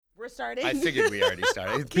We're starting? I figured we already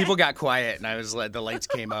started. Okay. People got quiet, and I was like, the lights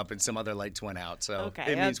came up, and some other lights went out. So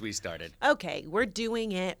it means we started. Okay, we're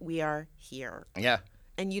doing it. We are here. Yeah.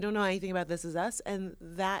 And you don't know anything about This Is Us, and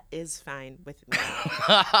that is fine with me.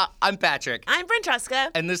 I'm Patrick. I'm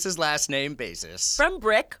Francesca. And this is Last Name Basis. From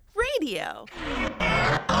Brick Radio.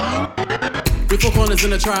 With 4 corners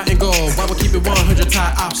in a triangle, why we keep it 100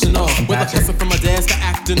 tie optional? With a hustle from my desk to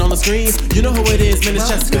acting on the screen. You know who it is, man, it's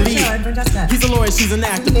Jessica Lee. He's a lawyer, she's an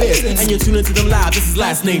activist. And you're tuning to them live, this is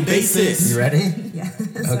Last Name Basis. You ready? Yes,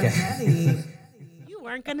 Okay. I'm ready. You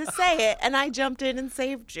weren't going to say it, and I jumped in and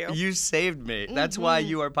saved you. You saved me. That's why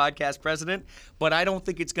you are podcast president, but I don't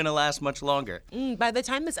think it's going to last much longer. By the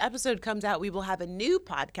time this episode comes out, we will have a new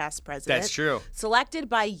podcast president. That's true. Selected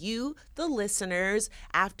by you, the listeners,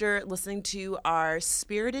 after listening to our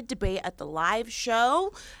spirited debate at the live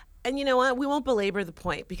show. And you know what? We won't belabor the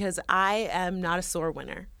point because I am not a sore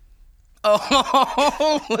winner.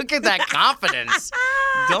 Oh, look at that confidence.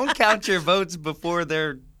 Don't count your votes before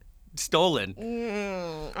they're stolen.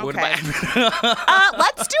 Okay. What about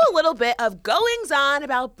Let's do a little bit of goings on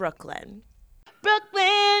about Brooklyn.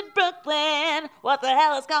 Brooklyn, what the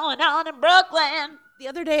hell is going on in Brooklyn? The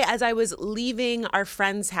other day, as I was leaving our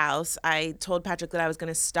friend's house, I told Patrick that I was going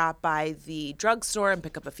to stop by the drugstore and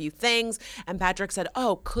pick up a few things. And Patrick said,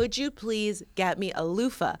 "Oh, could you please get me a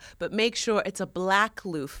loofah? But make sure it's a black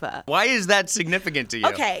loofah." Why is that significant to you?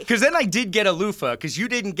 Okay. Because then I did get a loofah, because you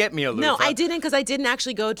didn't get me a loofah. No, I didn't, because I didn't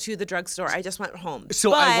actually go to the drugstore. I just went home.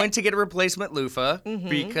 So I went to get a replacement loofah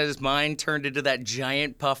because mine turned into that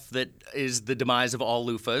giant puff that is the demise of all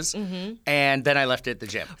loofahs. And then I left it at the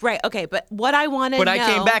gym. Right, okay, but what I want to know... But I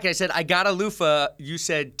came back and I said, I got a loofah. You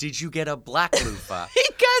said, did you get a black loofah?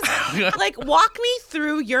 Because, walk me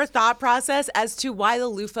through your thought process as to why the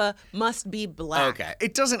loofah must be black. Okay.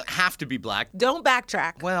 It doesn't have to be black. Don't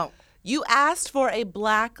backtrack. Well, You asked for a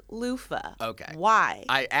black loofah. Okay. Why?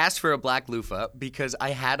 I asked for a black loofah because I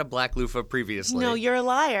had a black loofah previously. No, you're a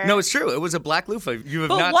liar. No, it's true. It was a black loofah. You have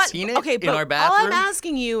But not what- seen it okay, in but our bathroom? all I'm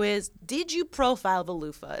asking you is, did you profile the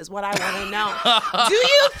loofah is what I want to know. Do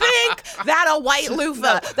you think that a white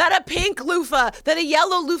loofah, that a pink loofah, that a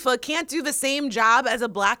yellow loofah can't do the same job as a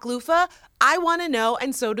black loofah? I want to know,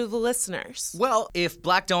 and so do the listeners. Well, if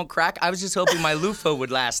black don't crack, I was just hoping my loofah would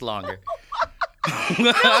last longer.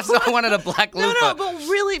 So I wanted a black loofah. No, but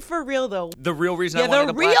really, for real though. The real reason I Yeah, wanted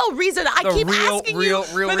the a black... real reason. I The keep real asking you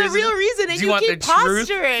for the reason? real reason, and Do you want keep the truth,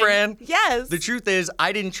 posturing. friend? Yes. The truth is,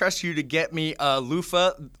 I didn't trust you to get me a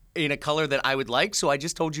loofah in a color that I would like, so I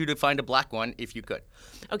just told you to find a black one if you could.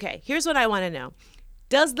 Okay, here's what I want to know.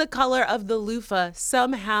 Does the color of the loofah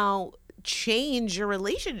somehow change your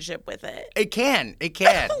relationship with it? It can. It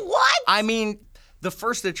can. What? I mean, the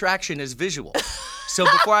first attraction is visual. So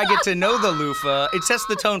before I get to know the loofah, it sets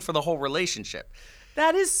the tone for the whole relationship.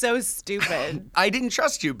 That is so stupid. I didn't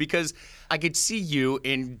trust you because I could see you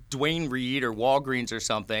in Dwayne Reed or Walgreens or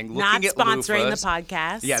something looking Not at sponsoring loofahs. the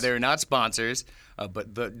podcast. Yeah, they're not sponsors,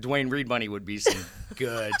 but the Dwayne Reed money would be some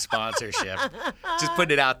good sponsorship. Just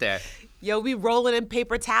put it out there. Yo, we rolling in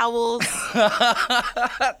paper towels.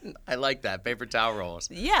 I like that, paper towel rolls.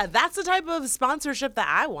 Yeah, that's the type of sponsorship that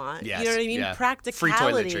I want. Yes, You know what I mean? yeah.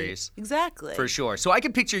 Practicality. Free toiletries. Exactly. For sure. So I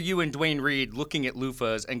could picture you and Dwayne Reed looking at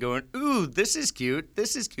loofahs and going, ooh, this is cute,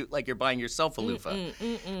 like you're buying yourself a loofah.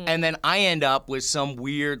 And then I end up with some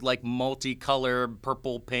weird, like, multicolored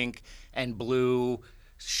purple, pink, and blue,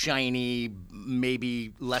 shiny,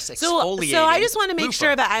 maybe less exfoliating So I just want to make loofah.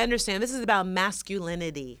 sure that I understand. This is about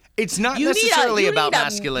masculinity. It's not You necessarily need a- about you need a-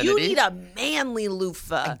 masculinity. You need a manly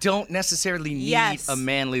loofah. Don't necessarily need Yes. a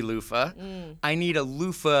manly loofah. I need a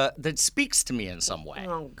loofah that speaks to me in some way.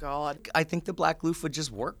 Oh, God. I think the black loofah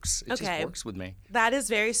just works. It Okay. just works with me. That is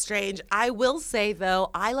very strange. I will say,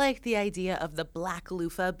 though, I like the idea of the Black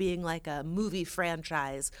Loofah being like a movie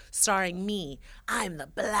franchise starring me. I'm the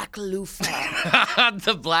Black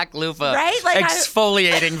Loofah. The black loofah. Right? Like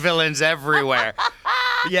exfoliating villains everywhere.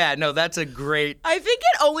 Yeah, no, that's a great... I think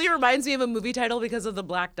it only reminds me of a movie title because of the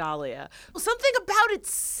Black Dahlia. Something about it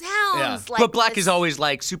sounds like... but black this- is always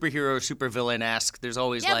like superhero, supervillain-esque. There's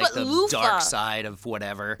always Yeah, like but the loofah- dark side of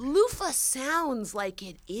whatever. Loofah sounds like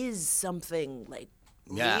it is something like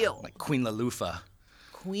Yeah, real. like Queen Lalufa.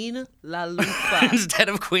 Queen La Loofah. Instead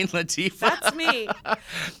of Queen Latifah. That's me.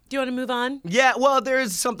 Do you want to move on? Yeah, well,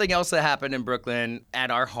 there's something else that happened in Brooklyn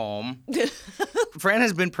at our home. Fran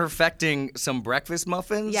has been perfecting some breakfast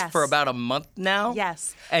muffins Yes. for about a month now.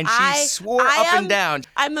 Yes. And she swore I up am- and down.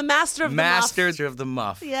 I'm the master of the muff. Masters of the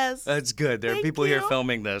muff. Yes. That's good. There are Thank people here you.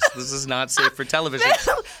 filming this. This is not safe for television.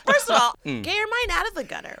 First of all, get your mind out of the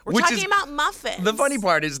gutter. We're Which talking is- about muffins. The funny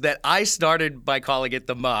part is that I started by calling it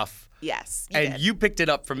the muff, Yes, and did. you picked it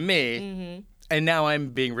up from me, and now I'm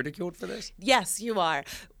being ridiculed for this? Yes, you are.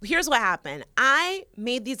 Here's what happened. I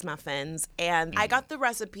made these muffins and I got the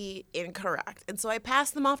recipe incorrect. And so I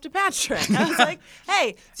passed them off to Patrick. I was like,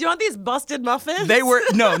 hey, do you want these busted muffins? They were,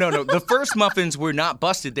 no. The first muffins were not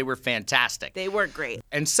busted. They were fantastic. They were great.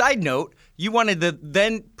 And side note, you wanted to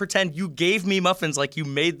then pretend you gave me muffins like you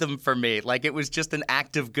made them for me. Like it was just an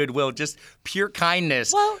act of goodwill, just pure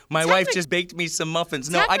kindness. Well, my wife just baked me some muffins.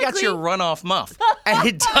 No, I got your runoff muff. And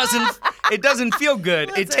it doesn't feel good.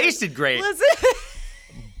 It tasted great. Listen.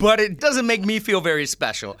 But it doesn't make me feel very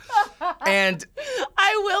special. And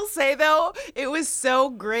I will say, though, it was so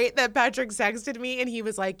great that Patrick texted me and he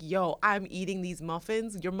was like, yo, I'm eating these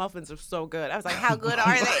muffins. Your muffins are so good. I was like, how good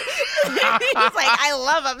are they? He was like, I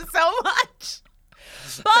love them so much.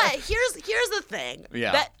 But here's the thing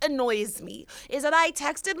that annoys me is that I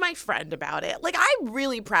texted my friend about it. Like, I'm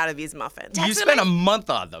really proud of these muffins. You spent a month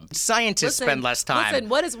on them. Scientists spend less time. Listen,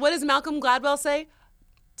 what does Malcolm Gladwell say?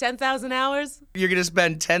 10,000 hours? You're going to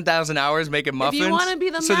spend 10,000 hours making muffins? If you want to be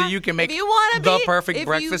the so that you can make the perfect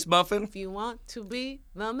breakfast muffin? If you want to be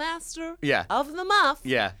the master Yeah. of the muff,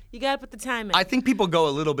 Yeah. you got to put the time in. I think people go a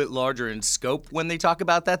little bit larger in scope when they talk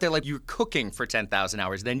about that. They're like, you're cooking for 10,000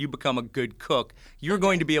 hours. Then you become a good cook. You're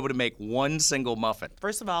going to be able to make one single muffin.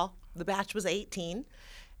 First of all, the batch was 18.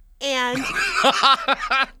 And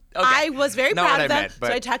I was very proud of that. So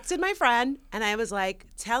I texted my friend and I was like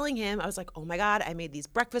telling him, I was like, oh my God, I made these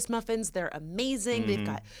breakfast muffins. They're amazing. They've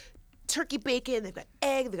got turkey bacon, they've got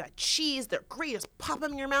egg, they've got cheese. They're great. Just pop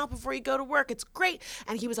them in your mouth before you go to work. It's great.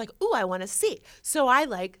 And he was like, ooh, I want to see. So I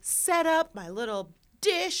like set up my little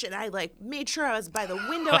dish and I like made sure I was by the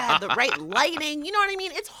window. I had the right lighting. You know what I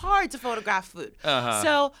mean? It's hard to photograph food.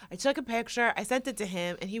 So I took a picture. I sent it to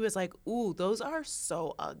him and he was like, ooh, those are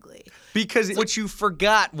so ugly. Because what you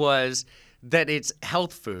forgot was that it's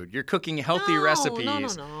health food. You're cooking healthy recipes.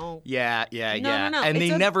 No. Yeah. No. And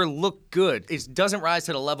they never look good. It doesn't rise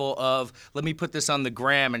to the level of, let me put this on the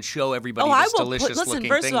gram and show everybody this delicious looking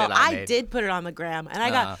first thing of all, that I made. I did put it on the gram and I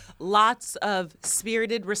got lots of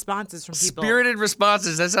spirited responses from people. Spirited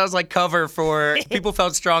responses. That sounds like cover for people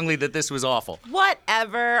felt strongly that this was awful.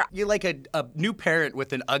 Whatever. You're like a new parent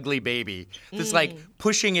with an ugly baby that's like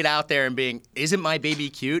pushing it out there and being, isn't my baby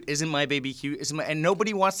cute? Isn't my baby cute? And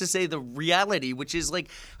nobody wants to say the reality, which is like,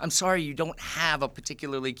 I'm sorry, you don't have a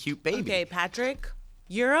particularly cute baby. Okay, Patrick,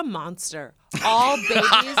 you're a monster. All babies.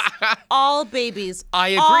 I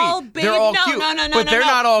agree. All babies. They're all cute. No. But they're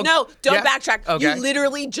not all. No, don't Yeah. backtrack. Okay. You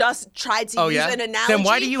literally just tried to use an analogy. Then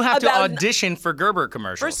why do you have to about audition for Gerber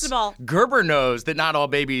commercials? First of all, Gerber knows that not all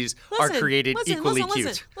babies are created equally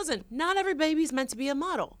cute. Listen, not every baby's meant to be a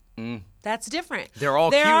model. That's different. They're all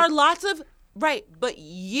There cute. are lots of. Right, but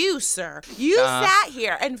you, sir, sat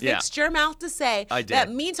here and fixed your mouth to say I did.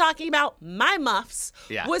 that me talking about my muffs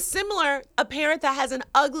was similar a parent that has an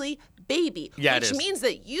ugly baby, Yeah, it which is. means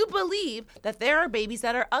that you believe that there are babies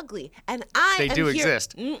that are ugly, and They do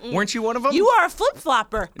exist. Weren't you one of them? You are a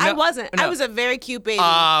flip-flopper. I No, wasn't. no. I was a very cute baby.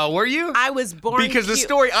 Were you? I was born Because the cute.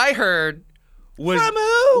 story I heard was From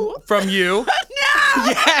who? From you. No!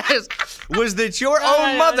 Yes. Was that your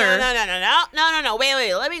own mother? No.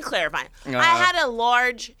 Wait. Let me clarify. I had a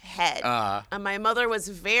large head, and my mother was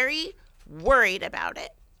very worried about it.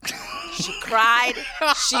 She cried.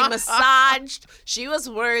 She massaged. She was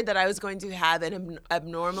worried that I was going to have an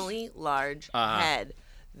abnormally large head.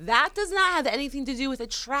 That does not have anything to do with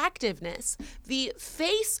attractiveness. The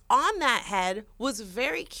face on that head was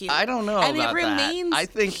very cute. I don't know and about it remains that. I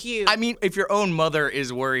think cute. I mean, if your own mother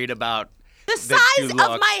is worried about the size of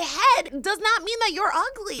my head does not mean that you're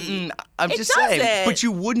ugly. I'm It just saying. doesn't. But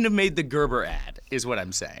you wouldn't have made the Gerber ad, is what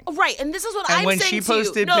I'm saying. Right, and this is what And I'm when saying she to you.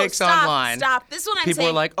 posted No, pics stop, online, Stop. This is what I'm People saying.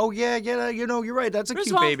 were like, oh, yeah, you know, you're right. That's a First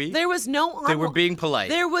cute of all, baby. there was no They were being polite.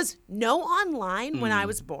 There was no online when I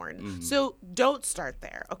was born. So don't start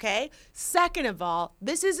there, okay? Second of all,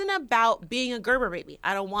 this isn't about being a Gerber baby.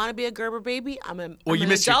 I don't want to be a Gerber baby. I'm you an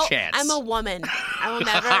missed your adult. chance. I'm a woman. I will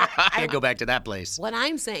never. Can't go back to that place. What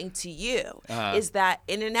I'm saying to you is that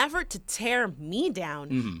in an effort to tear me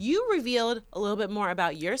down, you revealed a little bit more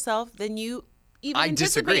about yourself than you even I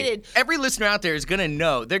disagree. anticipated. Every listener out there is going to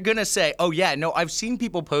know. They're going to say, oh, yeah, no, I've seen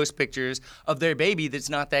people post pictures of their baby that's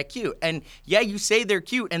not that cute. And, yeah, you say they're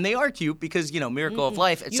cute, and they are cute because, you know, miracle of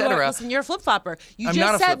life, etc. Listen, you're a flip-flopper. I'm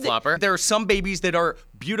not a flip-flopper. There are some babies that are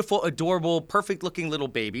beautiful, adorable, perfect-looking little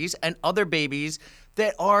babies, and other babies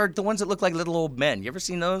that are the ones that look like little old men. You ever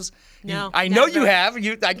seen those? No, I know never. you have.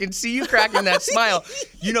 I can see you cracking that smile.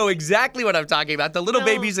 You know exactly what I'm talking about. The little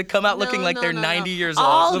babies that come out looking like they're 90 years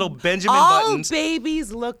old. Little Benjamin Buttons. All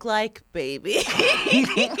babies look like babies.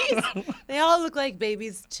 They all look like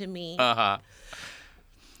babies to me. Uh-huh.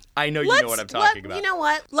 I know you know what I'm talking about. You know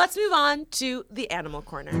what? Let's move on to the animal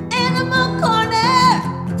corner. Animal corner.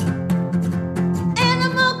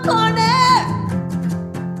 Animal corner.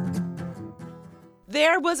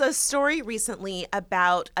 There was a story recently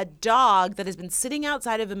about a dog that has been sitting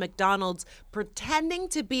outside of a McDonald's pretending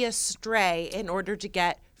to be a stray in order to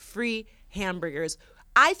get free hamburgers.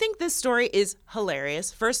 I think this story is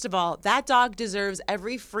hilarious. First of all, that dog deserves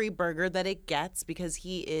every free burger that it gets because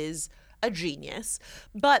he is a genius.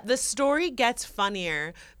 But the story gets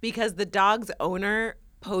funnier because the dog's owner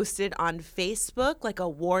posted on Facebook like a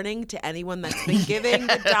warning to anyone that's been giving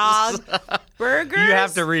the dog burgers. You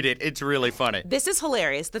have to read it. It's really funny. This is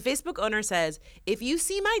hilarious. The Facebook owner says, if you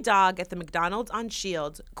see my dog at the McDonald's on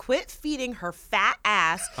Shields, quit feeding her fat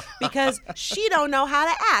ass because she don't know how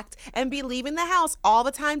to act and be leaving the house all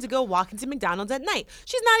the time to go walk into McDonald's at night.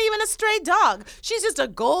 She's not even a stray dog. She's just a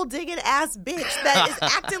gold-digging ass bitch that is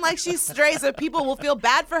acting like she's stray so people will feel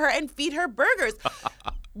bad for her and feed her burgers.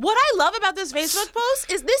 What I love about this Facebook post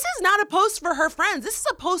is this is not a post for her friends. This is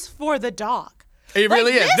a post for the dog. It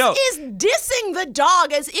really is. No. This is dissing the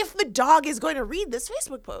dog as if the dog is going to read this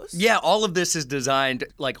Facebook post. Yeah, all of this is designed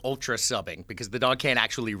like ultra subbing because the dog can't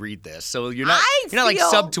actually read this. So you're not like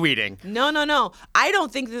subtweeting. No. I don't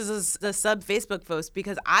think this is a sub Facebook post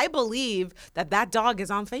because I believe that dog is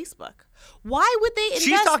on Facebook. Why would they invest?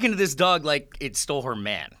 She's talking to this dog like it stole her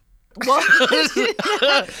man. Well,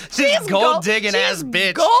 she's gold digging ass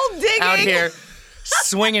bitch gold-digging. out here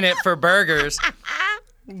swinging it for burgers.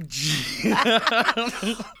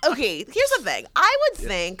 Okay, here's the thing. I would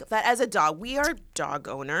think that as a dog, we are dog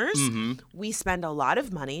owners. Mm-hmm. We spend a lot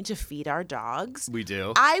of money to feed our dogs. We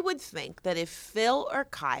do. I would think that if Phil or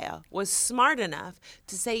Kaya was smart enough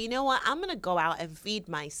to say, you know what, I'm going to go out and feed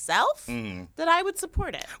myself, that I would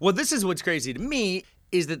support it. Well, this is what's crazy to me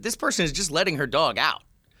is that this person is just letting her dog out.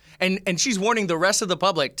 And she's warning the rest of the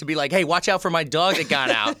public to be like, hey, watch out for my dog that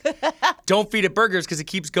got out. Don't feed it burgers because it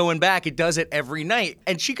keeps going back. It does it every night.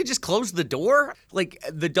 And she could just close the door. Like,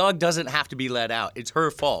 the dog doesn't have to be let out. It's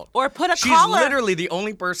her fault. Or put a She's collar. She's literally the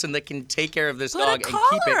only person that can take care of this dog and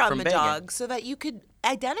keep it on from the begging. dog so that you could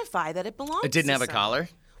identify that it belongs It didn't to have a someone. collar?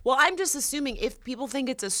 Well, I'm just assuming if people think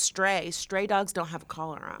it's a stray dogs don't have a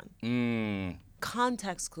collar on.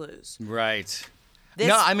 Context clues. Right. This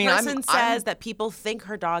No, I mean, person says I'm that people think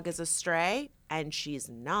her dog is a stray, and she's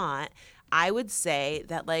not. I would say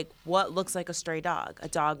that, like, what looks like a stray dog? A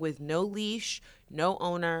dog with no leash, no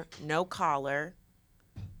owner, no collar.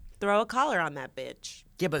 Throw a collar on that bitch.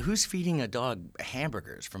 Yeah, but who's feeding a dog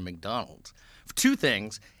hamburgers from McDonald's? Two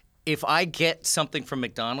things. If I get something from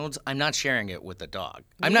McDonald's, I'm not sharing it with the dog.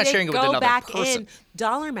 I'm not sharing it with another person. Go back in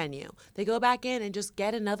dollar menu. They go back in and just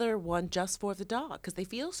get another one just for the dog because they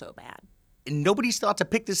feel so bad. Nobody's thought to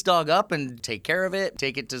pick this dog up and take care of it,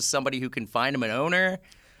 take it to somebody who can find him an owner.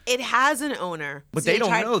 It has an owner. But they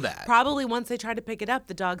don't know that. Probably once they try to pick it up,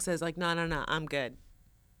 the dog says, like, no, I'm good.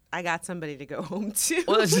 I got somebody to go home to.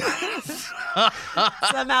 Well,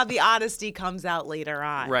 Somehow the honesty comes out later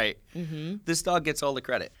on. right. Mm-hmm. This dog gets all the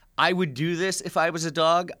credit. I would do this if I was a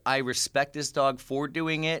dog. I respect this dog for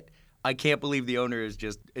doing it. I can't believe the owner is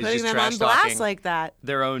just Putting them trash on blast talking like that.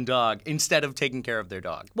 their own dog instead of taking care of their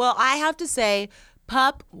dog. Well, I have to say,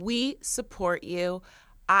 pup, we support you.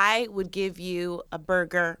 I would give you a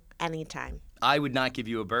burger anytime. I would not give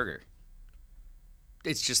you a burger.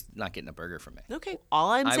 It's just not getting a burger from me. Okay. All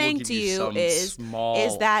I'm I will saying give to you you some is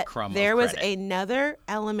small that crumb of there was credit. another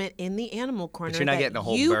element in the animal corner you're not that getting a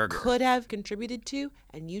whole you burger. could have contributed to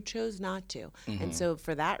and you chose not to. Mm-hmm. And so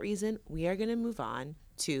for that reason, we are going to move on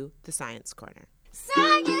to the science corner.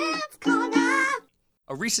 Science corner.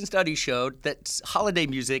 A recent study showed that holiday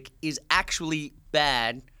music is actually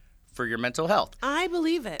bad for your mental health. I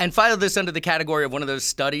believe it. And file this under the category of one of those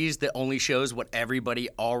studies that only shows what everybody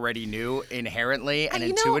already knew inherently and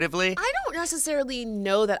intuitively. I don't necessarily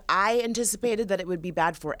know that I anticipated that it would be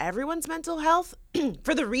bad for everyone's mental health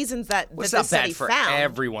for the reasons that, It's that not the study bad for found.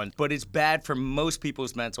 everyone, but it's bad for most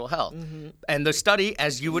people's mental health. And the study,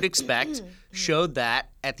 as you would expect, showed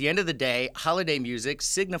that at the end of the day, holiday music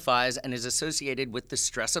signifies and is associated with the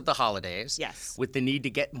stress of the holidays. Yes. With the need to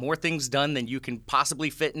get more things done than you can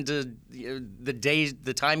possibly fit into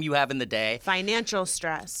the time you have in the day. Financial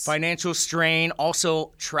stress. Financial strain,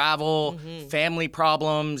 also travel, family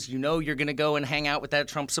problems. You know you're going to go and hang out with that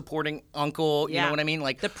Trump-supporting uncle. You know what I mean?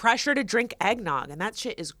 Like the pressure to drink eggnog, and that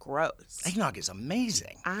shit is gross. eggnog is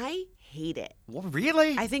amazing. I hate it. Well,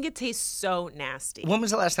 really? I think it tastes so nasty. When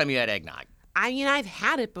was the last time you had eggnog? I mean, I've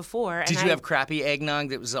had it before. And Did you have crappy eggnog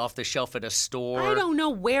that was off the shelf at a store? I don't know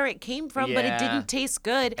where it came from, but it Yeah. didn't taste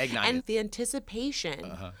good. Eggnog And is- the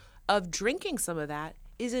anticipation of drinking some of that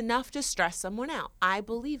is enough to stress someone out. I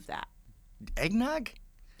believe that. Eggnog?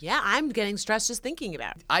 Yeah, I'm getting stressed just thinking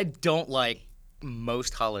about it. I don't like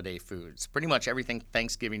most holiday foods. Pretty much everything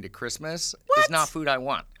Thanksgiving to Christmas is not food I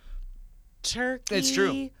want. Turkey. It's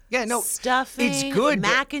true. Yeah, no, stuffing. it's good, but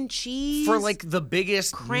Mac and cheese. For like the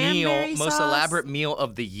biggest Cranberry meal, most sauce. elaborate meal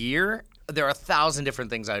of the year, there are 1,000 different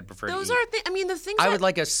things I'd prefer those to eat. are. I mean, the things. I that, would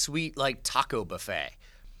like a sweet like taco buffet.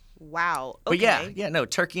 Wow. But Okay. yeah, no,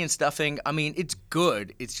 turkey and stuffing. I mean, it's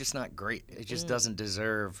good. It's just not great. It Mm. just doesn't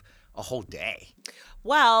deserve a whole day.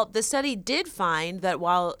 Well, the study did find that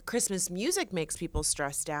while Christmas music makes people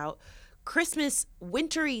stressed out, Christmas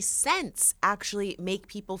wintry scents actually make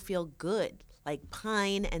people feel good. Like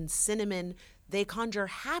pine and cinnamon, they conjure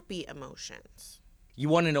happy emotions. You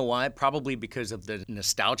want to know why? Probably because of the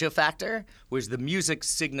nostalgia factor, whereas the music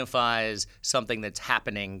signifies something that's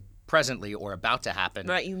happening presently or about to happen.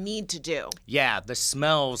 Right, you need to do. Yeah, the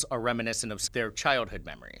smells are reminiscent of their childhood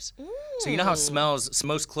memories. So you know how smells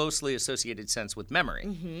most closely associated sense with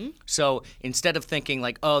memory. So instead of thinking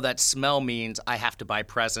like, oh, that smell means I have to buy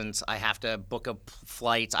presents, I have to book a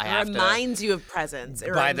flight, I It have to reminds you of presents.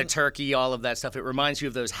 It buy the turkey, all of that stuff. It reminds you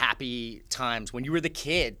of those happy times when you were the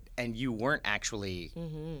kid and you weren't actually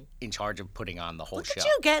in charge of putting on the whole Look show. at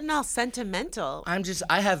you getting all sentimental.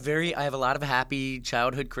 I have a lot of happy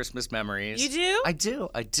childhood Christmas memories. You do? I do.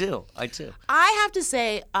 I have to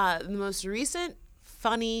say, the most recent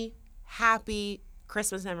funny, happy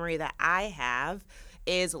Christmas memory that I have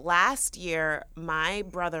is last year, my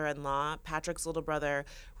brother-in-law, Patrick's little brother,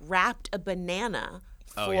 wrapped a banana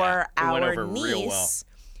for yeah. It went our over niece. real well.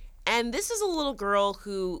 And this is a little girl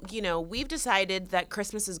who, you know, we've decided that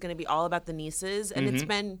Christmas is going to be all about the nieces, and it's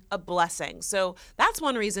been a blessing. So that's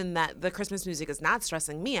one reason that the Christmas music is not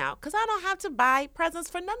stressing me out, because I don't have to buy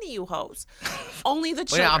presents for none of you hoes. Only the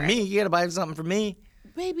Well, children. yeah, me. You gotta buy something for me.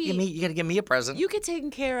 Baby, You gotta give me a present. you get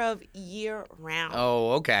taken care of year round.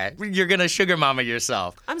 Oh, okay. You're gonna sugar mama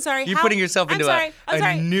yourself. I'm sorry. You're how- putting yourself I'm into sorry, I'm a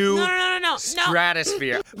sorry. new No.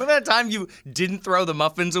 stratosphere. Remember that time you didn't throw the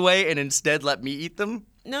muffins away and instead let me eat them?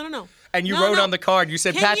 No. And you No, wrote no. on the card, you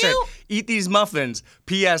said, Can Patrick, you- eat these muffins.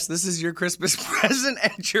 P.S. This is your Christmas present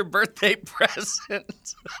and your birthday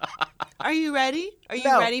present. Are you ready? Are you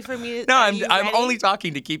No. ready for me? No, Are I'm you I'm ready? only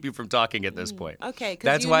talking to keep you from talking at this point. Okay, 'cause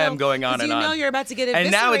That's you why know- I'm going on 'cause and you on. know you're about to get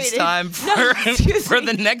eviscerated. And now it's time No, for, excuse for me.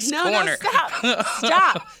 the next corner. No,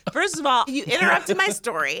 stop. First of all, you interrupted my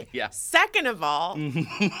story. Yeah. Second of all,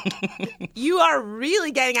 you are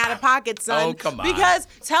really getting out of pocket, son. Oh, come on. Because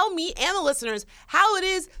tell me and the listeners how it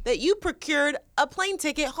is that you procured a plane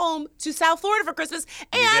ticket home to South Florida for Christmas,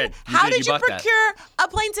 and did. You how did. did You you bought that. procure a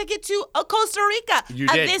plane ticket to Costa Rica You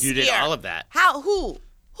did. this You did year? all of that. How? Who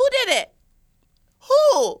did it?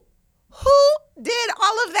 Who did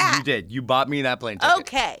all of that? You did. You bought me that plane ticket.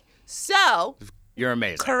 Okay, so You're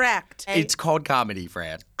amazing. correct. It's called comedy,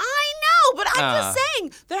 Fran. I know, but I'm just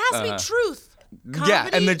saying there has to be truth. Yeah,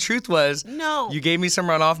 and the Comedy- truth was, No. you gave me some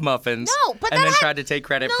runoff muffins, No, but and that then had- tried to take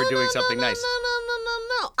credit for doing something no, nice.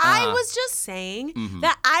 No. I was just saying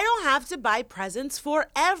that I don't have to buy presents for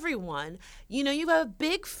everyone. You know, you have a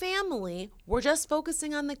big family. We're just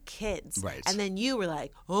focusing on the kids. Right. And then you were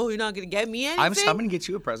like, oh, you're not going to get me anything? I'm going to get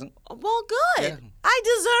you a present. Well, good. I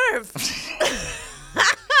deserve.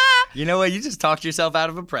 You know what? You just talked yourself out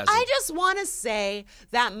of a present. I just want to say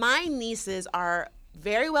that my nieces are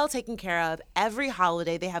very well taken care of every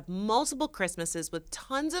holiday. They have multiple Christmases with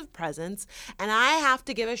tons of presents. And I have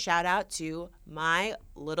to give a shout out to my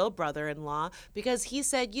little brother-in-law because he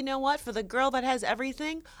said, you know what? For the girl that has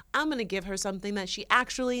everything, I'm going to give her something that she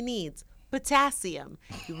actually needs. Potassium.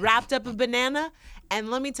 He wrapped up a banana. And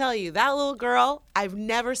let me tell you, that little girl, I've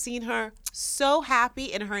never seen her so happy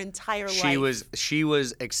in her entire life. She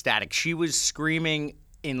was ecstatic. She was screaming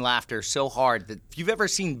in laughter so hard that if you've ever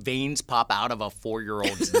seen veins pop out of a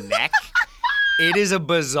 4-year-old's neck, it is a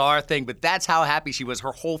bizarre thing, but that's how happy she was.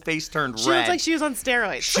 Her whole face turned red. She looked like she was on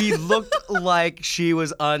steroids. She looked like she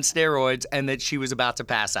was on steroids and that she was about to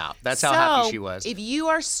pass out. That's how happy she was. If you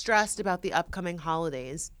are stressed about the upcoming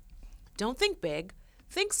holidays, don't think big.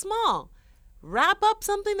 Think small. Wrap up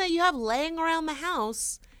something that you have laying around the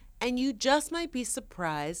house, and you just might be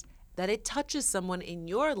surprised that it touches someone in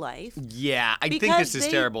your life. Yeah, I think Because this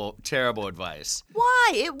is terrible advice.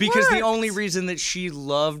 Why? It Because the works. only reason that she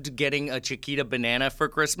loved getting a Chiquita banana for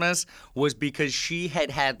Christmas was because she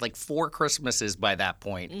had like 4 Christmases by that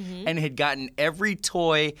point and had gotten every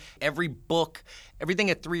toy, every book, everything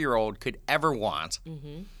a 3-year-old could ever want.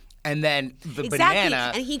 And then the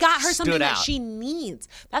banana and he got her something stood that out. she needs.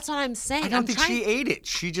 That's what I'm saying. I don't think she ate it.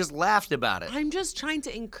 She just laughed about it. I'm just trying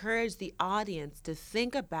to encourage the audience to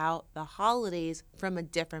think about the holidays from a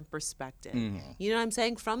different perspective. You know what I'm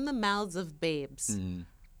saying? From the mouths of babes.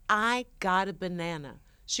 I got a banana.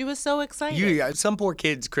 She was so excited. Some poor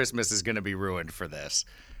kid's Christmas is going to be ruined for this.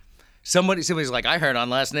 Somebody's like, I heard on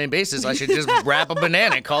last name basis I should just wrap a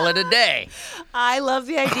banana and call it a day. I love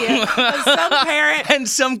the idea of some parent And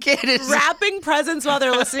some kid is wrapping presents while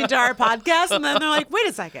they're listening to our podcast, and then they're like, wait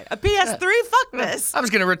a second, a PS3? Fuck this. I was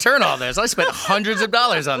going to return all this. I spent hundreds of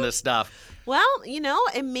dollars on this stuff. Well, you know,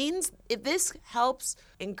 it means if this helps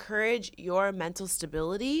encourage your mental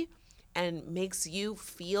stability and makes you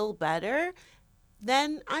feel better,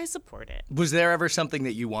 then I support it. Was there ever something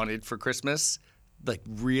that you wanted for Christmas? Like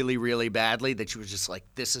really, really badly that you were just like,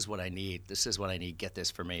 this is what I need. This is what I need. Get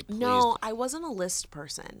this for me, please. No, I wasn't a list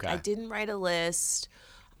person. Okay. I didn't write a list.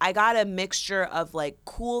 I got a mixture of like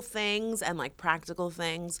cool things and like practical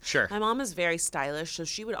things. Sure. My mom is very stylish, so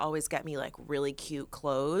she would always get me like really cute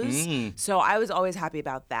clothes. Mm. So I was always happy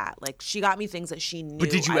about that. Like she got me things that she knew. But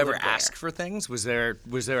did you I ever would wear. ask for things? Was there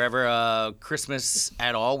ever a Christmas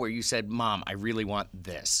at all where you said, Mom, I really want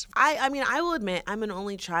this? I mean, I will admit, I'm an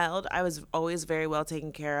only child. I was always very well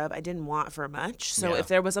taken care of. I didn't want for much. So Yeah. if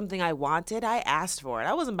there was something I wanted, I asked for it.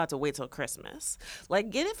 I wasn't about to wait till Christmas. Like,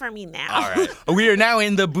 get it for me now. All right. We are now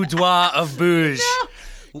in the boudoir of bouge.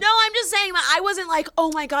 No, I'm just saying that I wasn't like, oh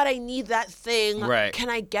my God, I need that thing. Right. Can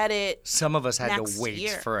I get it? Some of us had Next to wait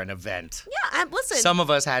year. for an event. Yeah, listen. Some of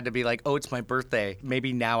us had to be like, oh, it's my birthday.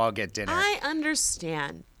 Maybe now I'll get dinner. I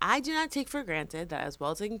understand. I do not take for granted that I was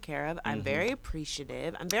well taken care of. I'm very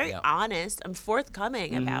appreciative. I'm very Yeah. honest. I'm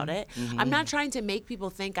forthcoming about it. I'm not trying to make people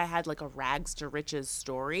think I had like a rags to riches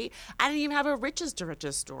story. I didn't even have a riches to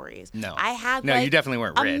riches stories. No. I had No, like you definitely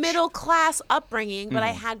weren't a rich. middle class upbringing, but I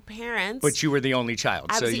had parents. But you were the only child.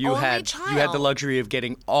 I So was the you only had the child. luxury of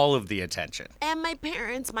getting all of the attention. And my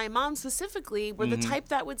parents, my mom specifically, were the type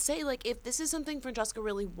that would say, like, if this is something Francesca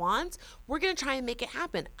really wants, we're going to try and make it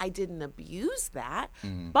happen. I didn't abuse that.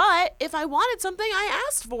 But if I wanted something, I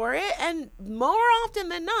asked for it. And more often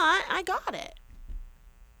than not, I got it.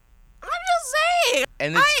 I'm just saying.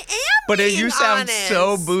 And I am But being you sound honest.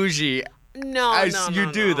 so bougie. No, no, You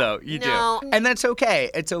no, do, no. though. You No. do. And that's okay.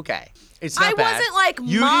 It's okay. It's not I bad. wasn't like,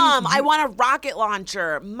 You Mom, didn't- I want a rocket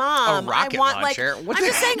launcher. Mom, rocket I want launcher? like. What I'm the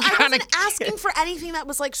just saying, I kind wasn't of asking for anything that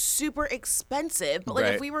was like super expensive. But like,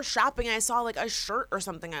 Right. if we were shopping and I saw like a shirt or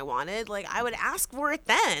something I wanted, like I would ask for it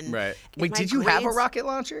then. Right. If Wait, my did you have a grades- rocket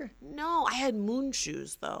launcher? No, I had moon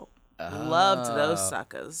shoes though. Loved those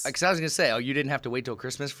suckers. Because I was gonna say, oh, you didn't have to wait till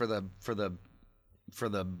Christmas for the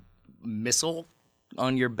missile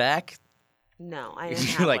on your back. No, I didn't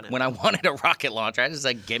You're have like, one of when I wanted a rocket launcher, I just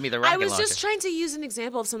like, give me the rocket I was launcher. just trying to use an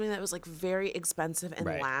example of something that was like very expensive and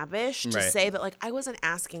Right. lavish to Right. say that like I wasn't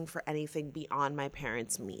asking for anything beyond my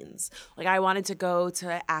parents' means. Like I wanted to go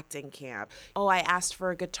to acting camp. Oh, I asked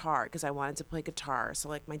for a guitar because I wanted to play guitar. So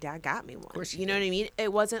like my dad got me one. course you You know what I mean?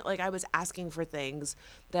 It wasn't like I was asking for things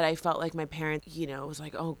that I felt like my parents, was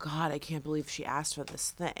like, oh God, I can't believe she asked for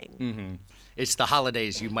this thing. It's the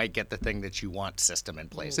holidays, you might get the thing that you want system in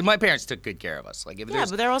place. And my parents took good care of us. Like if Yeah, there's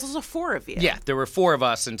but there was also 4 of you. Yeah, there were 4 of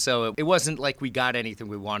us, and so it wasn't like we got anything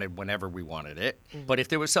we wanted whenever we wanted it. But if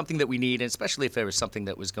there was something that we need, and especially if there was something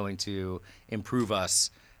that was going to improve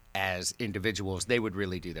us as individuals, they would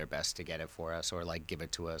really do their best to get it for us or like give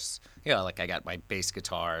it to us. Like I got my bass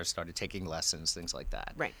guitar, started taking lessons, things like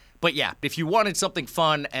that. Right. But yeah, if you wanted something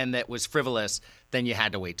fun and that was frivolous, then you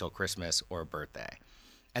had to wait till Christmas or a birthday.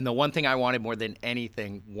 And the one thing I wanted more than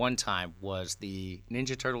anything one time was the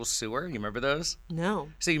Ninja Turtles sewer. You remember those? No.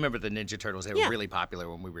 So you remember the Ninja Turtles? They Yeah. were really popular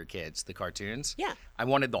when we were kids, the cartoons. Yeah. I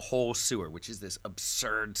wanted the whole sewer, which is this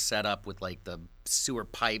absurd setup with like the sewer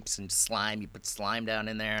pipes and slime. You put slime down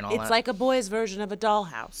in there and all that. It's like a boy's version of a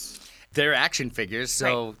dollhouse. They're action figures,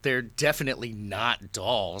 so Right. they're definitely not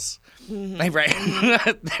dolls. Mm-hmm.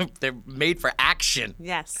 Right? They're made for action.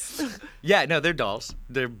 Yes. Yeah, no, they're dolls.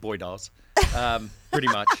 They're boy dolls, pretty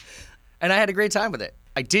much. And I had a great time with it.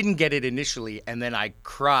 I didn't get it initially, and then I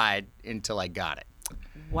cried until I got it.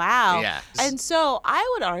 Wow. Yeah. And so I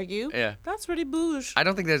would argue that's pretty bouge. I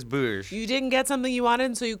don't think that's bouge. You didn't get something you wanted,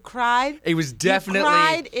 and so you cried? It was definitely... You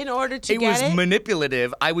cried in order to get it? It was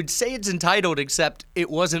manipulative. I would say it's entitled, except it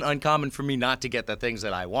wasn't uncommon for me not to get the things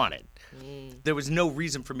that I wanted. There was no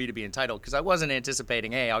reason for me to be entitled because I wasn't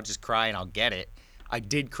anticipating, hey, I'll just cry and I'll get it. I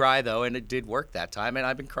did cry, though, and it did work that time, and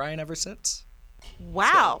I've been crying ever since.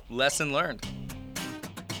 Wow. So, lesson learned.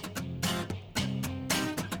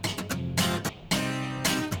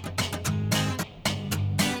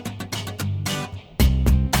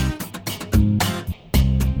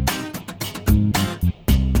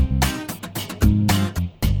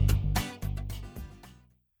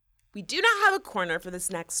 We do not have a corner for this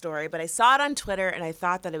next story, but I saw it on Twitter and I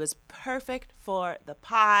thought that it was perfect for the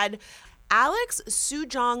pod. Alex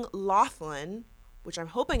Sujong Laughlin, which I'm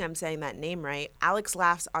hoping I'm saying that name right, Alex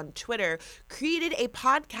Laughs on Twitter, created a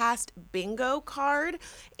podcast bingo card.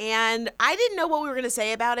 And I didn't know what we were going to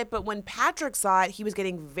say about it, but when Patrick saw it, he was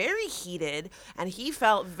getting very heated and he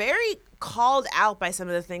felt very called out by some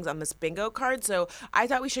of the things on this bingo card. So I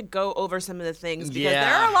thought we should go over some of the things because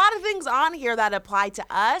there are a lot of things on here that apply to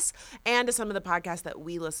us and to some of the podcasts that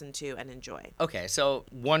we listen to and enjoy. Okay, so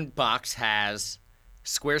one box has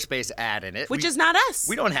Squarespace ad in it. Which is not us.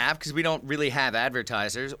 We don't have because we don't really have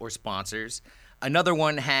advertisers or sponsors. Another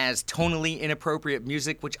one has tonally inappropriate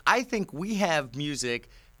music, which I think we have music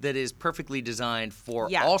that is perfectly designed for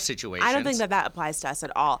all situations. I don't think that applies to us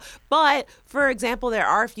at all. But, for example, there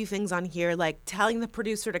are a few things on here, like telling the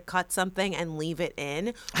producer to cut something and leave it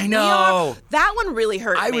in. I know. That one really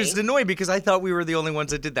hurt me. I was annoyed because I thought we were the only ones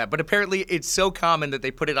that did that. But apparently it's so common that they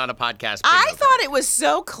put it on a podcast. I thought it was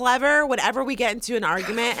so clever whenever we get into an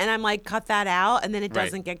argument and I'm like, cut that out, and then it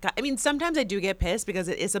doesn't get cut. I mean, sometimes I do get pissed because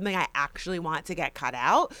it is something I actually want to get cut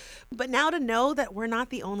out. But now to know that we're not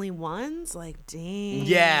the only ones, like, dang.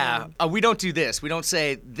 Yeah. We don't do this. We don't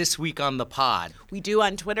say this week on the pod. We do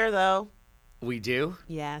on Twitter, though. We do?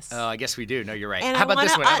 Yes. Oh, I guess we do. No, you're right. And How about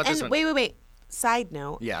this one? How about this one? Wait. Side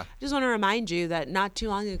note. Yeah. I just want to remind you that not too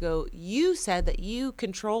long ago, you said that you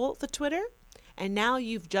control the Twitter, and now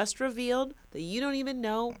you've just revealed that you don't even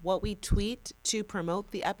know what we tweet to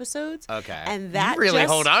promote the episodes. Okay. And that you really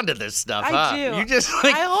hold on to this stuff, huh? I do. You just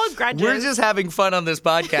like, I hold grudges. We're just having fun on this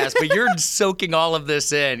podcast, but you're soaking all of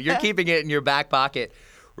this in. You're keeping it in your back pocket,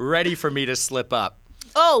 ready for me to slip up.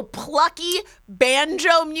 Oh, plucky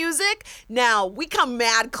banjo music. Now we come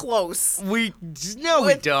mad close. We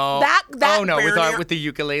don't. That oh no, with the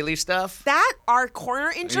ukulele stuff. That are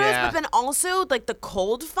corner intros, Yeah. but then also like the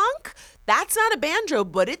cold funk. That's not a banjo,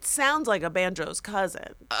 but it sounds like a banjo's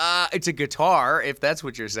cousin. It's a guitar, if that's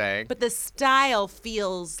what you're saying. But the style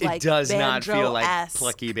feels like it does not feel like banjo-esque.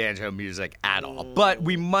 plucky banjo music at all. But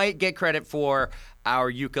we might get credit for our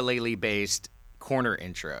ukulele-based corner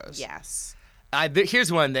intros. Yes.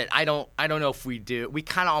 Here's one that I don't know if we do. We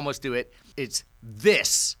kind of almost do it. It's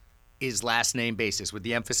this is last name basis with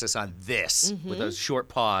the emphasis on this with a short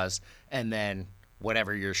pause and then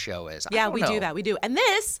whatever your show is. Yeah, we do that. We do. And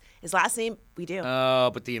this is last name. We do. Oh,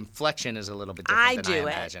 but the inflection is a little bit different than I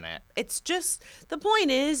imagine it. It's just, the point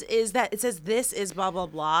is that it says this is blah, blah,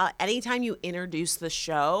 blah. Anytime you introduce the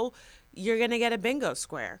show, you're going to get a bingo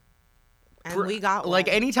square. And we got one. Like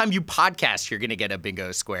anytime you podcast, you're going to get a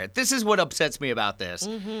bingo square. This is what upsets me about this.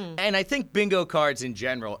 And I think bingo cards in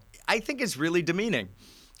general, I think it's really demeaning.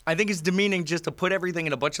 I think it's demeaning just to put everything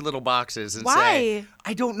in a bunch of little boxes and say,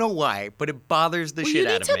 I don't know why, but it bothers the shit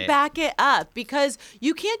out of me. You need to back it up because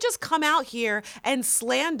you can't just come out here and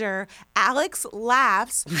slander Alex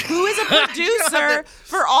Laughs, who is a producer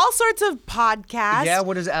for all sorts of podcasts. Yeah,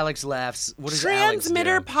 what does Alex Laughs? What does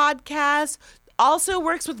Transmitter Alex do? Podcast. Also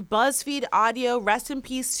works with BuzzFeed Audio. Rest in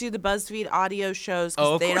peace to the BuzzFeed Audio shows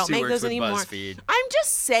because they don't make those anymore. BuzzFeed. I'm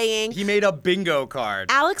just saying. He made a bingo card.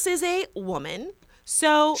 Alex is a woman.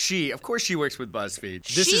 So of course she works with BuzzFeed.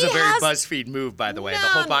 This is a very BuzzFeed move, by the way. The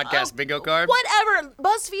whole podcast bingo card. Whatever.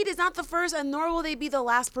 BuzzFeed is not the first, and nor will they be the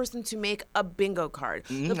last person to make a bingo card.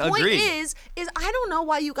 The point is I don't know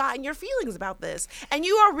why you got in your feelings about this, and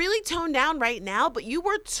you are really toned down right now. But you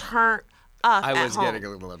were turned up. I was home. getting a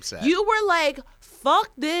little upset. You were like, fuck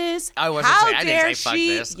this. I wasn't saying, I didn't say fuck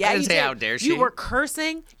this. Yeah, I didn't say how dare she. You were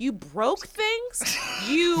cursing. You broke things.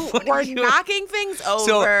 You were knocking things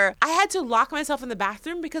over. I had to lock myself in the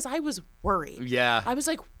bathroom because I was worried. Yeah. I was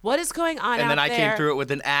like, what is going on And then I there? came through it with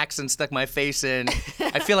an axe and stuck my face in.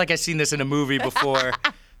 I feel like I've seen this in a movie before.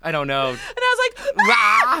 I don't know. And I was like,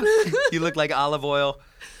 ah! You look like olive oil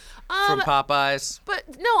from Popeyes.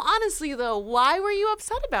 But no, honestly though, why were you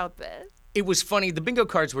upset about this? It was funny. The bingo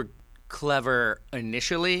cards were clever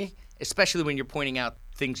initially, especially when you're pointing out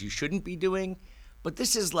things you shouldn't be doing. But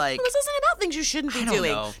this is like... This isn't about things you shouldn't be I don't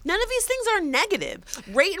doing. know. None of these things are negative.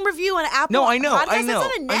 Rate and review on Apple No, I know, Podcasts, I know.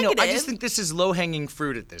 That's not a negative. I just think this is low-hanging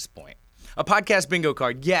fruit at this point. A podcast bingo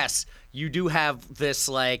card, yes, you do have this,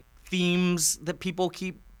 like, themes that people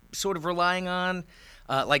keep sort of relying on.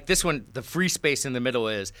 Like this one, the free space in the middle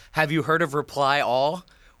is, have you heard of Reply All?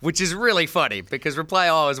 Which is really funny because Reply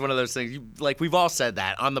All is one of those things, like we've all said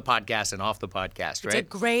that on the podcast and off the podcast, right? It's a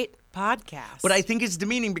great podcast. But I think it's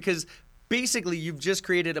demeaning because basically you've just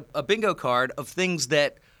created a bingo card of things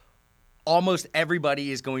that almost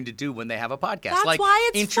everybody is going to do when they have a podcast. That's like why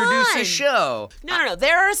it's introduce fun. a show. No.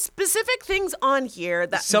 There are specific things on here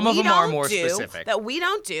that Some of we them are don't more do, specific. that we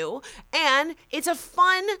don't do, and it's a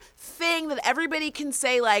fun thing that everybody can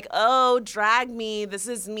say like, "Oh, drag me, this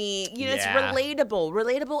is me." You know, Yeah. it's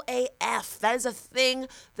relatable AF. That is a thing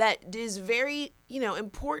that is very,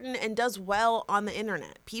 important and does well on the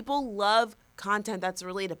internet. People love content that's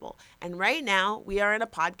relatable, and right now we are in a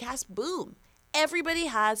podcast boom. Everybody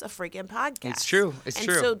has a freaking podcast. It's true. It's and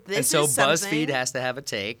true. So this and so is something, BuzzFeed has to have a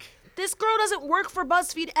take. This girl doesn't work for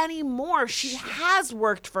BuzzFeed anymore. She has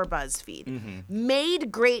worked for BuzzFeed, made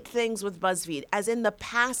great things with BuzzFeed, as in the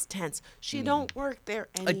past tense. She don't work there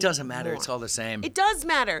anymore. It doesn't matter. It's all the same. It does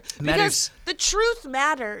matter matters. because the truth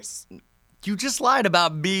matters. You just lied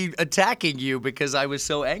about me attacking you because I was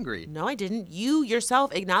so angry. No, I didn't. You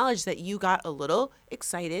yourself acknowledged that you got a little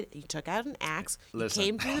excited. You took out an axe. Listen. You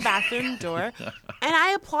came through the bathroom door. And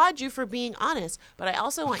I applaud you for being honest. But I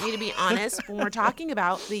also want you to be honest when we're talking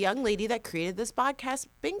about the young lady that created this podcast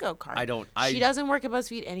bingo card. She doesn't work at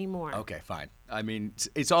BuzzFeed anymore. Okay, fine. I mean,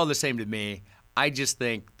 it's all the same to me. I just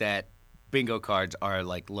think that bingo cards are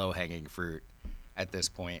like low-hanging fruit at this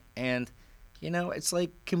point. And... it's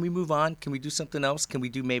like, can we move on? Can we do something else? Can we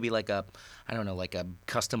do maybe like a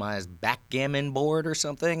customized backgammon board or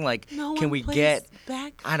something? Like, No can one we plays get?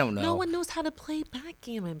 back. I don't know. No one knows how to play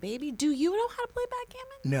backgammon, baby. Do you know how to play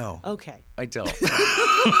backgammon? No, Okay. I don't.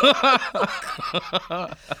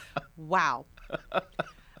 Wow.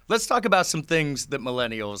 Let's talk about some things that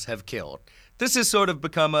millennials have killed. This has sort of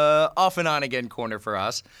become a off and on again corner for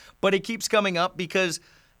us, but it keeps coming up because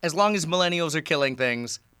as long as millennials are killing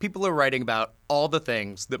things, people are writing about all the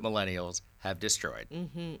things that millennials have destroyed.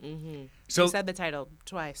 So You said the title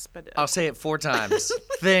twice, but I'll say it 4 times.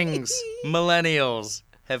 Things millennials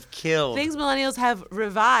have killed. things millennials have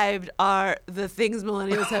revived are the things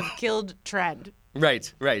millennials have killed trend.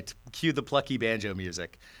 Right. Cue the plucky banjo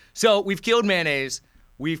music. So we've killed mayonnaise.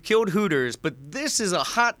 We've killed Hooters, but this is a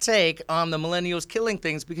hot take on the millennials killing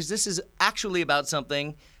things because this is actually about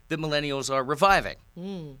something that millennials are reviving.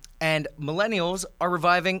 And millennials are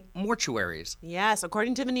reviving mortuaries. Yes,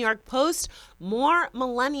 according to the New York Post, more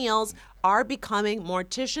millennials are becoming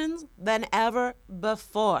morticians than ever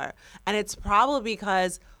before. And it's probably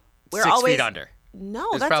because we're 6 always feet under. No,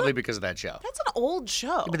 It's that's probably because of that show. That's an old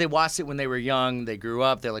show. But they watched it when they were young. They grew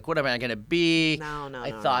up. They're like, what am I going to be? No,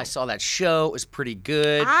 I thought I saw that show. It was pretty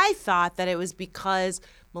good. I thought that it was because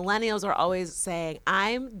millennials are always saying,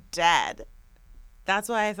 "I'm dead." That's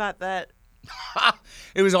why I thought that.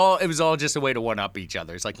 It was all just a way to one-up each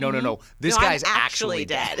other. It's like, no. This No, guy's I'm actually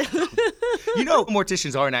dead.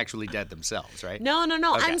 Morticians aren't actually dead themselves, right? No.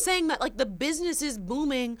 Okay. I'm saying that like the business is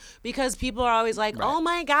booming because people are always like, "Oh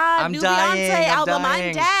my God, I'm new dying, Beyonce I'm album, dying."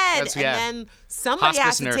 I'm dead," That's- yeah. and then somebody Hospice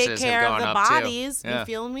has to take nurses have care of gone the up, too. bodies. Yeah. You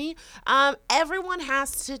feel me? Everyone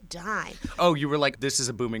has to die. Oh, you were like, this is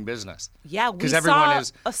a booming business. Yeah, we 'Cause saw everyone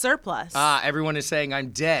is- a surplus. Everyone is saying I'm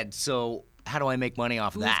dead, so how do I make money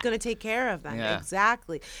off Who's that? going to take care of them? Yeah.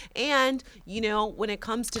 Exactly. And, when it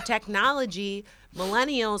comes to technology,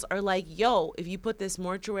 millennials are like, yo, if you put this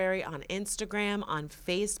mortuary on Instagram, on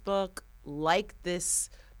Facebook, like this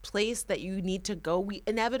place that you need to go, we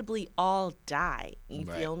inevitably all die. You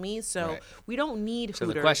Right. feel me? So Right. we don't need So the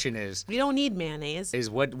Hooters. question is We don't need mayonnaise.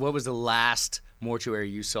 what was the last mortuary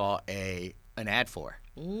you saw an ad for?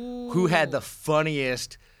 Who had the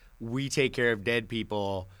funniest "We take care of dead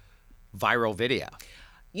people" viral video?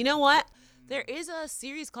 You know what? There is a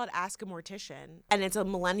series called Ask a Mortician, and it's a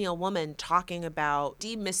millennial woman talking about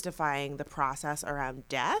demystifying the process around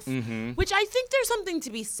death, which I think there's something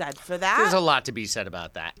to be said for that. There's a lot to be said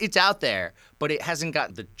about that. It's out there, but it hasn't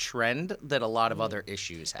got the trend that a lot of other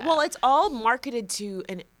issues have. Well, it's all marketed to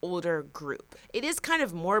an older group. It is kind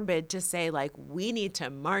of morbid to say, like, we need to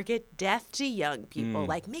market death to young people.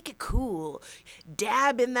 Like, make it cool.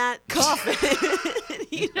 Dab in that coffin.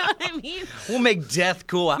 You know what I mean? We'll make death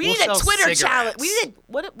cool. We We'll need a sell Twitter cigarettes. challenge.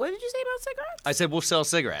 What did you say about cigarettes? I said we'll sell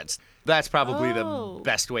cigarettes. That's probably Oh. the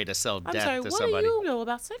best way to sell I'm death sorry, to what somebody. do you know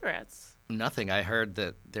about cigarettes? Nothing. I heard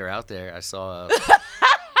that they're out there. I saw an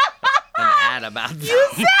ad about them.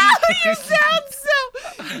 You sound so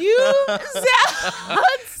You sound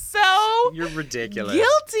so You're ridiculous.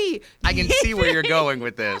 guilty. I can see where you're going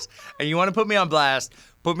with this. And you want to put me on blast,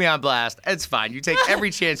 put me on blast. It's fine. You take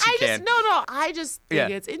every chance you can. I just think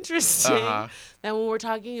Yeah. it's interesting Uh-huh. that when we're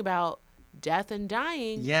talking about death and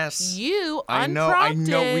dying, Yes. you I know,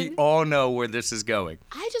 unprompted. we all know where this is going.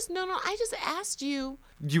 I just asked you.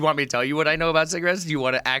 Do you want me to tell you what I know about cigarettes? Do you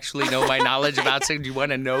want to actually know my knowledge about cigarettes? Do you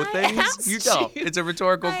want to know things? asked You don't. you. It's a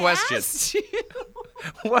rhetorical I question. asked you.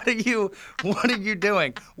 What are you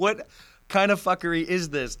doing? What kind of fuckery is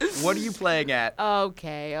this? What are you playing at?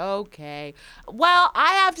 Okay. Well,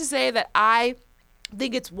 I have to say that I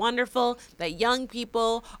think it's wonderful that young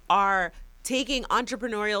people are taking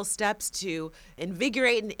entrepreneurial steps to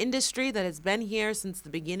invigorate an industry that has been here since the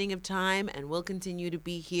beginning of time and will continue to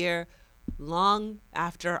be here long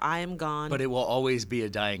after I am gone. But it will always be a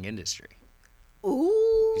dying industry.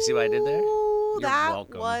 Ooh. You see what I did there? You're that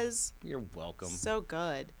welcome. was You're welcome. so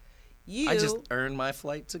good. You I just earned my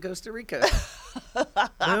flight to Costa Rica.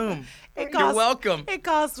 Boom. You're costs- welcome. It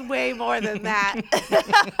costs way more than that.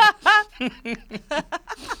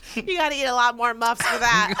 You got to eat a lot more muffs for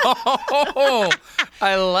that. Oh,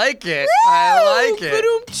 I like it. I like it.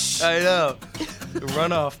 Ba-doom-tsh. I know. The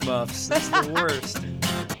runoff muffs. That's the worst.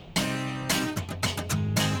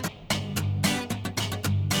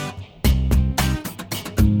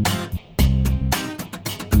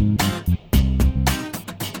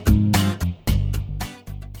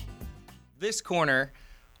 This corner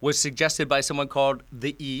was suggested by someone called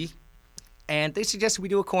The E, and they suggested we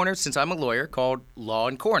do a corner, since I'm a lawyer, called Law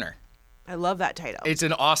and Corner. I love that title. It's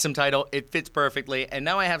an awesome title. It fits perfectly. And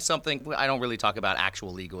now I have something. I don't really talk about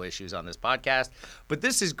actual legal issues on this podcast, but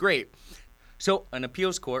this is great. So, an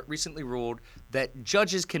appeals court recently ruled that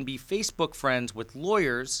judges can be Facebook friends with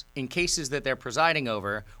lawyers in cases that they're presiding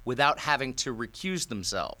over without having to recuse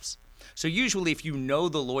themselves. So, usually, if you know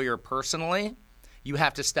the lawyer personally, you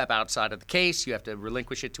have to step outside of the case. You have to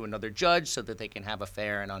relinquish it to another judge so that they can have a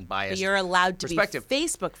fair and unbiased You're allowed to be perspective.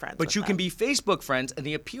 Facebook friends But with you them. can be Facebook friends, and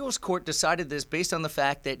the appeals court decided this based on the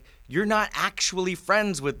fact that you're not actually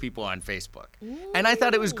friends with people on Facebook. And I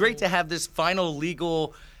thought it was great to have this final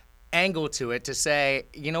legal angle to it to say,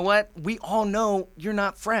 you know what? We all know you're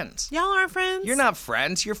not friends. Y'all aren't friends? You're not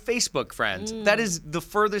friends. You're Facebook friends. That is the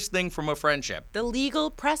furthest thing from a friendship. The legal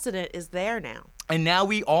precedent is there now. And now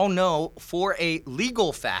we all know, for a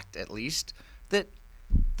legal fact at least, that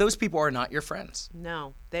those people are not your friends.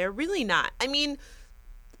 No, they're really not. I mean,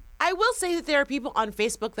 I will say that there are people on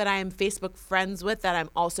Facebook that I am Facebook friends with that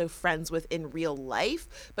I'm also friends with in real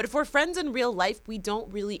life. But if we're friends in real life, we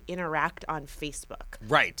don't really interact on Facebook.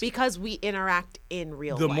 Right. Because we interact in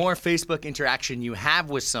real The life. more Facebook interaction you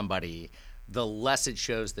have with somebody, the less it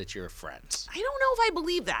shows that you're friends. I don't know if I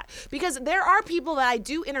believe that, because there are people that I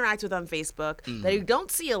do interact with on Facebook that you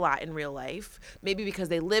don't see a lot in real life, maybe because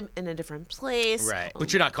they live in a different place. Right.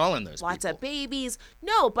 But you're not calling those Lots people. of babies.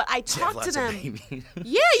 No, but I You have talk to lots of them. babies.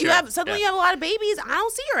 Yeah, you Sure, have suddenly yeah. you have a lot of babies. I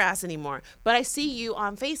don't see your ass anymore, but I see you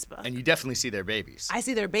on Facebook. And you definitely see their babies. I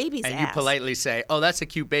see their babies' And ass. you politely say, "Oh, that's a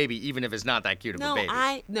cute baby," even if it's not that cute of a No, baby.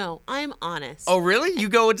 I'm honest. Oh, really? You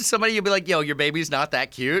go into somebody, you'll be like, "Yo, your baby's not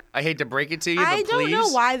that cute. I hate to break it to you, but I don't please." know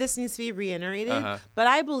why this needs to be reiterated, Uh-huh. but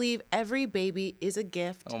I believe every baby is a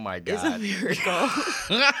gift. Oh my Is a God. miracle.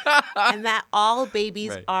 And that all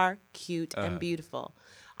babies Right. are cute and beautiful.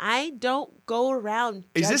 I don't go around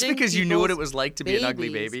Is this judging because you knew what it people's was like to be an ugly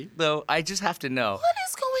babies. baby? Though I just have to know. What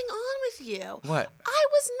is going on with you? What? I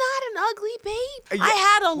was not an ugly baby. Yeah, I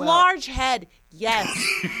had a well- large head. Yes.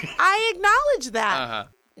 I acknowledge that. Uh-huh.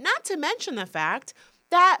 Not to mention the fact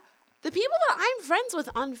that the people that I'm friends with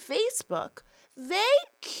on Facebook, they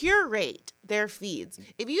curate their feeds.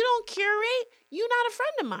 If you don't curate, you're not a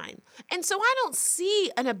friend of mine. And so I don't see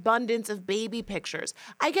an abundance of baby pictures.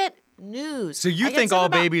 I get news. So you I get think stuff all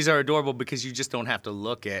about- babies are adorable because you just don't have to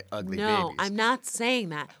look at ugly No, babies? I'm not saying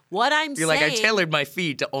that. What I'm You're saying like, I tailored my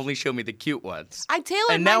feed to only show me the cute ones. I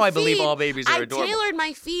tailored And now my I believe feed- all babies are adorable. I tailored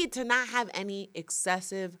my feed to not have any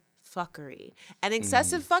excessive fuckery. And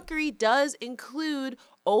excessive fuckery does include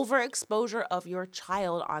overexposure of your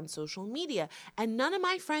child on social media. And none of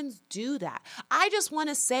my friends do that. I just want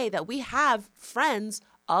to say that we have friends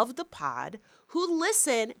of the pod who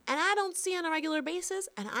listen and I don't see on a regular basis.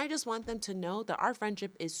 And I just want them to know that our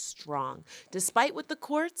friendship is strong, despite what the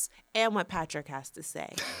courts and what Patrick has to say.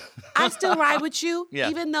 I still ride with you, Yeah.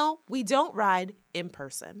 even though we don't ride in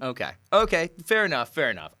person. Okay. Okay. Fair enough. Fair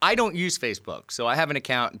enough. I don't use Facebook, so I have an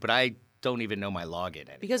account, but I don't even know my login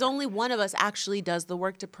anymore. Because only one of us actually does the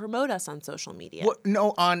work to promote us on social media. What?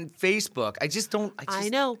 No, on Facebook. I just don't. I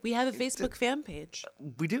know. We have a Facebook fan page.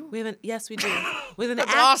 We do? Yes, we do. With an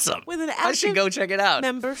That's awesome. With an I should active go check it out.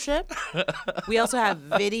 membership. We also have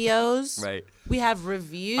videos. Right. We have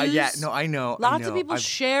reviews. Yeah, no, I know. Lots of people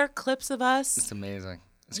share clips of us. It's amazing.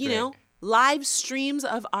 It's You great. know, live streams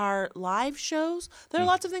of our live shows. Hmm. There are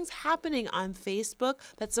lots of things happening on Facebook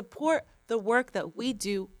that support the work that we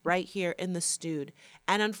do right here in the Stewed.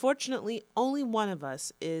 And unfortunately, only one of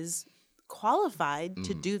us is qualified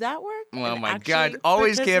to do that work. Oh and my actually God,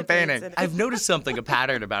 always participates campaigning. in it. I've noticed something, a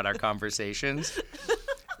pattern about our conversations,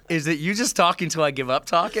 is that you just talk until I give up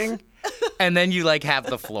talking, and then you like have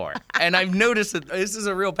the floor. And I've noticed that this is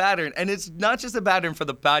a real pattern, and it's not just a pattern for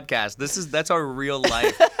the podcast. That's our real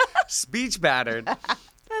life speech pattern.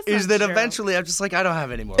 Is not that true. eventually I'm just like, I don't have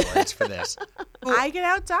any more words for this. I can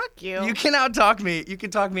out-talk you. You can out-talk me. You can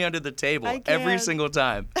talk me under the table I every can. single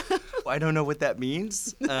time. I don't know what that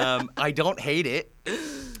means. I don't hate it.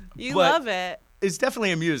 You but- love it. It's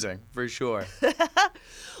definitely amusing, for sure.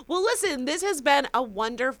 Well, listen, this has been a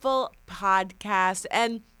wonderful podcast,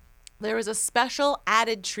 and there was a special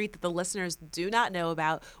added treat that the listeners do not know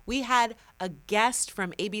about. We had a guest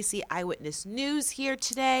from ABC Eyewitness News here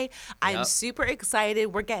today. I'm Yep. super excited.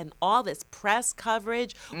 We're getting all this press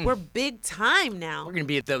coverage. We're big time now. We're going to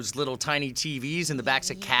be at those little tiny TVs in the backs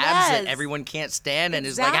of cabs that Yes. everyone can't stand and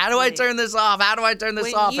is like, how do I Exactly. turn this off? How do I turn this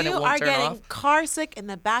When off? you And it are won't turn getting off. car sick in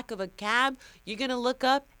the back of a cab, you're going to look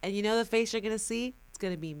up, and you know the face you're going to see? It's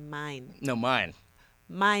going to be mine. No, mine.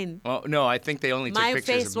 Mine. Well, no, I think they only took My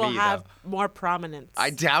pictures face of will me, have though. more prominence. I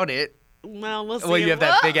doubt it. Well, we'll see. Well, you have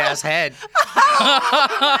that big ass head.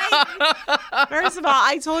 First of all,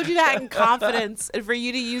 I told you that in confidence, and for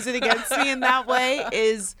you to use it against me in that way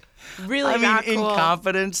is really I mean, not in cool.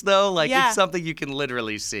 confidence, though, like Yeah. it's something you can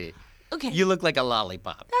literally see. Okay, You look like a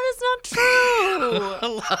lollipop. that is not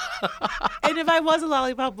true. And if I was a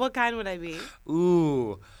lollipop, what kind would I be?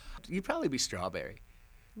 Ooh. You'd probably be strawberry.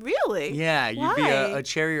 Really? Yeah, you'd Why? be a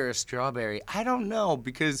cherry or a strawberry. I don't know,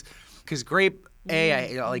 because grape,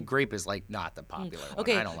 like grape is like not the popular one.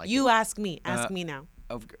 Okay, I don't like you it. ask me. Ask me now.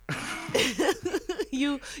 Okay.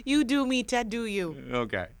 You do me, Ted. Do you?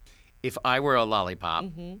 Okay. If I were a lollipop,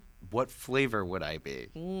 Mm-hmm. what flavor would I be?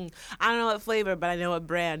 I don't know what flavor, but I know what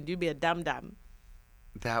brand. You'd be a dum dum.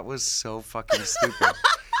 That was so fucking stupid.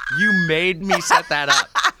 You made me set that up.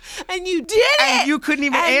 And you did it. And you couldn't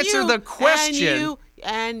even answer the question.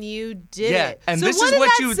 And you did Yeah, it. and so this what is does what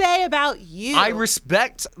that you- say about you? I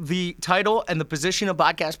respect the title and the position of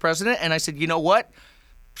podcast president, and I said, you know what?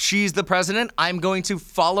 She's the president. I'm going to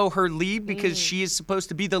follow her lead because she is supposed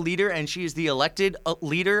to be the leader, and she is the elected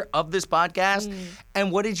leader of this podcast.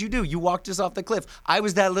 And what did you do? You walked us off the cliff. I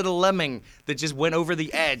was that little lemming that just went over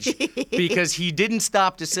the edge because he didn't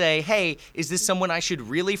stop to say, hey, is this someone I should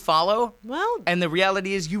really follow? Well- and the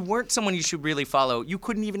reality is you weren't someone you should really follow. You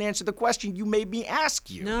couldn't even answer the question you made me ask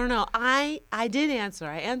you. No. I did answer.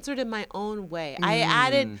 I answered in my own way. I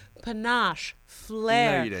added panache,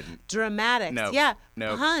 flair, No, you didn't. dramatics. No. Yeah,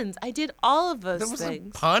 No. puns. I did all of those That was a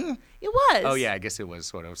things. pun? It was. Oh, yeah, I guess it was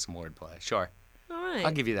sort of some wordplay. Sure. All right.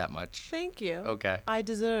 I'll give you that much. Thank you. Okay. I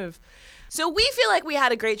deserve. So we feel like we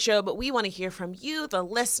had a great show, but we want to hear from you, the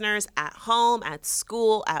listeners, at home, at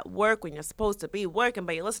school, at work, when you're supposed to be working,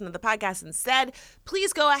 but you listen to the podcast instead.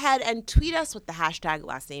 Please go ahead and tweet us with the hashtag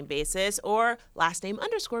lastnamebasis or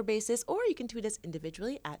lastname_basis, or you can tweet us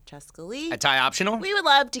individually at Jessica Lee. A tie optional? We would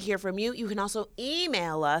love to hear from you. You can also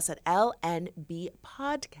email us at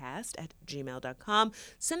lnbpodcast@gmail.com.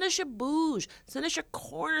 Send us your booze. Send us your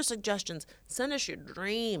corner suggestions. Send us your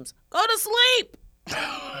dreams. Go to sleep.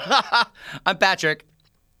 I'm Patrick.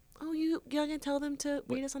 Oh, you're going to tell them to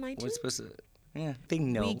read us on iTunes? What's supposed to? Yeah, they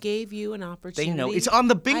know. We gave you an opportunity. They know. It's on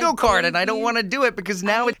the bingo card, and I don't want to do it because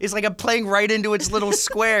now it's like I'm playing right into its little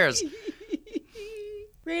squares.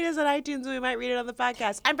 Read us on iTunes, and we might read it on the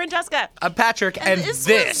podcast. I'm Francesca. I'm Patrick, and this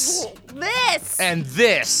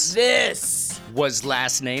was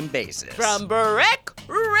Last Name Basis. From Brick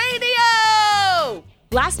Radio.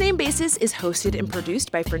 Last Name Basis is hosted and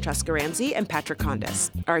produced by Francesca Ramsey and Patrick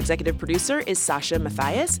Condis. Our executive producer is Sasha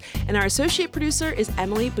Matthias, and our associate producer is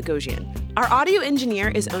Emily Bogosian. Our audio engineer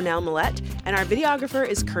is Onel Millette, and our videographer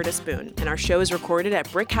is Curtis Boone. And our show is recorded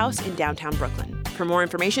at Brick House in downtown Brooklyn. For more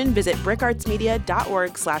information, visit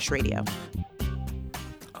brickartsmedia.org/radio.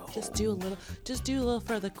 Just do a little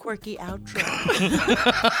for the quirky outro.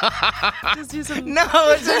 Just do some. No,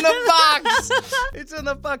 it's in the box. It's in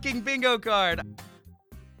the fucking bingo card.